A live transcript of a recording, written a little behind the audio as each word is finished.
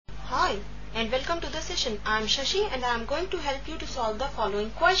Hi and welcome to the session. I am Shashi and I am going to help you to solve the following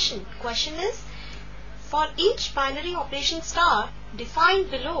question. Question is, for each binary operation star defined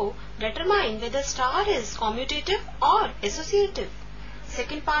below, determine whether star is commutative or associative.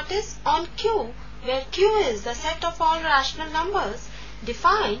 Second part is, on Q, where Q is the set of all rational numbers,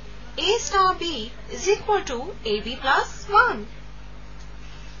 define A star B is equal to AB plus 1.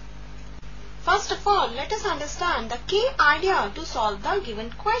 First of all, let us understand the key idea to solve the given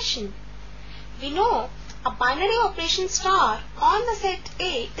question. We know a binary operation star on the set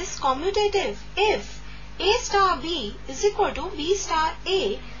A is commutative if A star B is equal to B star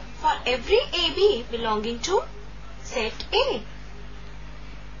A for every AB belonging to set A.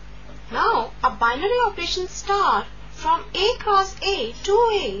 Now, a binary operation star from A cross A to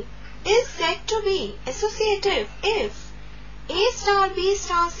A is said to be associative if A star B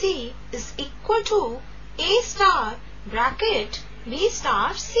star C is equal to A star bracket B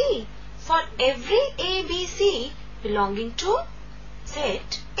star C for every ABC belonging to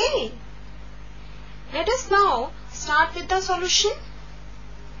set A. Let us now start with the solution.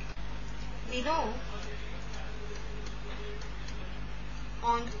 We know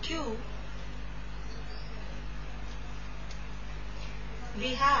on Q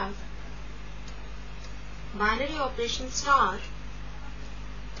we have binary operation star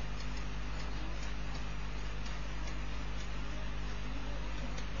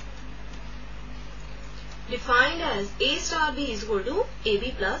defined as A star B is equal to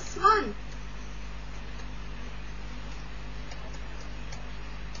AB plus 1.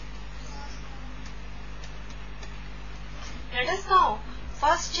 Let us now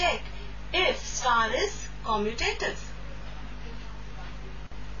first check if star is commutative.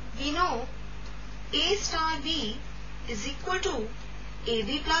 We know A star B is equal to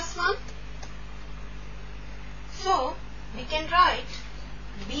AB plus 1. So, we can write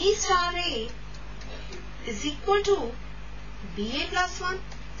B star A is equal to BA plus 1.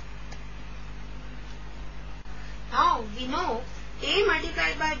 Now, we know A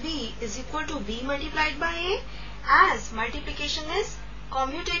multiplied by B is equal to B multiplied by A as multiplication is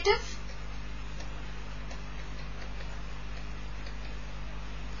commutative.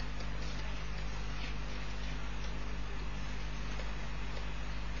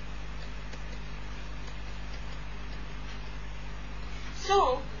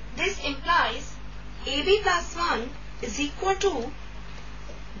 So, this implies AB plus 1 is equal to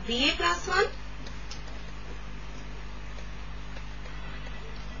BA plus 1.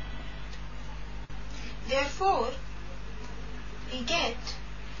 Therefore, we get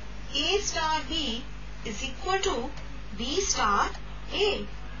A star B is equal to B star A.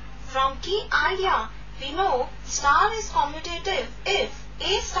 From key idea, we know star is commutative if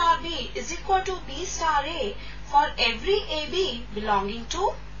A star B is equal to B star A for every AB belonging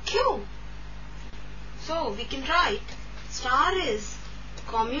to Q. So, we can write star is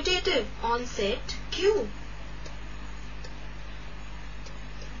commutative on set Q.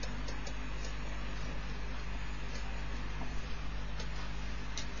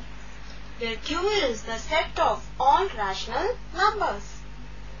 Where Q is the set of all rational numbers.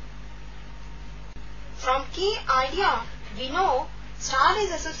 From key idea, we know star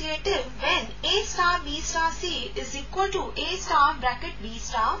is associative when A star B star C is equal to A star bracket B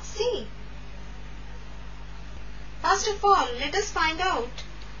star C. First of all, let us find out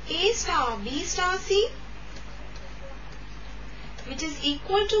A star B star C, which is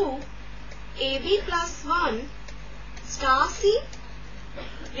equal to AB plus 1 star C,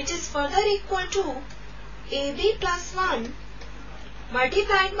 which is further equal to AB plus 1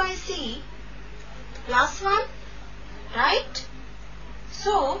 multiplied by C plus 1, right?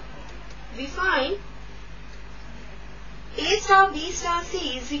 So, we find A star B star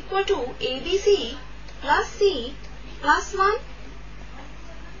C is equal to ABC plus C plus 1.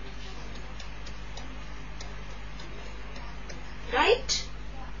 Right?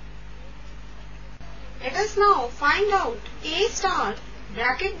 Let us now find out A star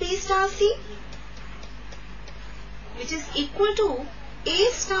bracket B star C, which is equal to A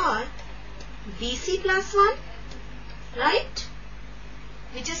star BC plus 1, right?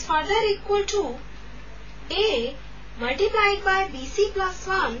 Which is further equal to A multiplied by BC plus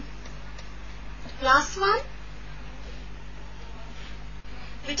 1 plus 1,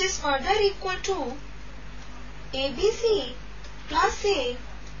 which is further equal to ABC plus A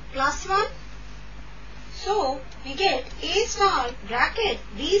plus 1. So, we get A star bracket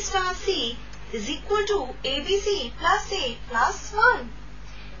B star C is equal to ABC plus A plus 1.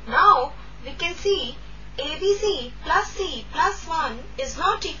 Now, we can see ABC plus C plus 1 is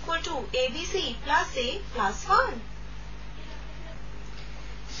not equal to ABC plus A plus 1.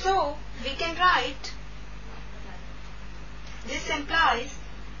 So we can write, this implies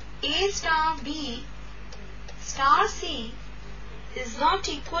A star B star C is not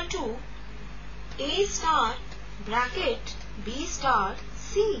equal to A star bracket B star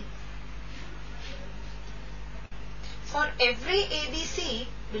C. For every ABC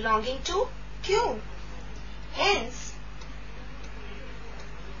belonging to Q. Hence,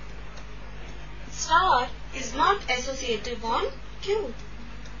 star is not associative on Q.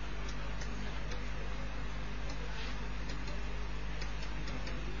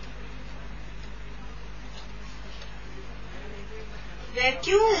 Where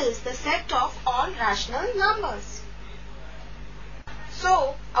Q is the set of all rational numbers.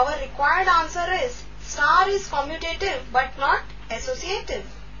 So, our required answer is star is commutative but not associative.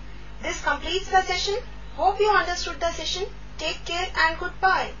 This completes the session. Hope you understood the session. Take care and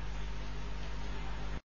goodbye.